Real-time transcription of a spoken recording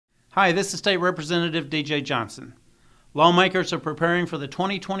Hi, this is State Representative DJ Johnson. Lawmakers are preparing for the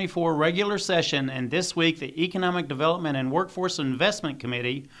 2024 regular session, and this week the Economic Development and Workforce Investment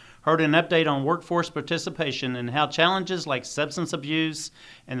Committee heard an update on workforce participation and how challenges like substance abuse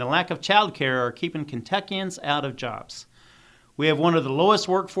and the lack of child care are keeping Kentuckians out of jobs. We have one of the lowest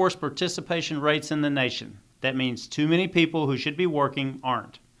workforce participation rates in the nation. That means too many people who should be working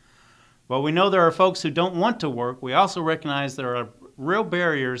aren't. While we know there are folks who don't want to work, we also recognize there are real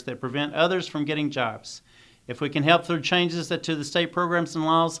barriers that prevent others from getting jobs. If we can help through changes to the state programs and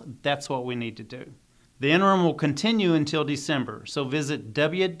laws, that's what we need to do. The interim will continue until December, so visit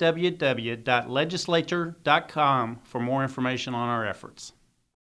www.legislature.com for more information on our efforts.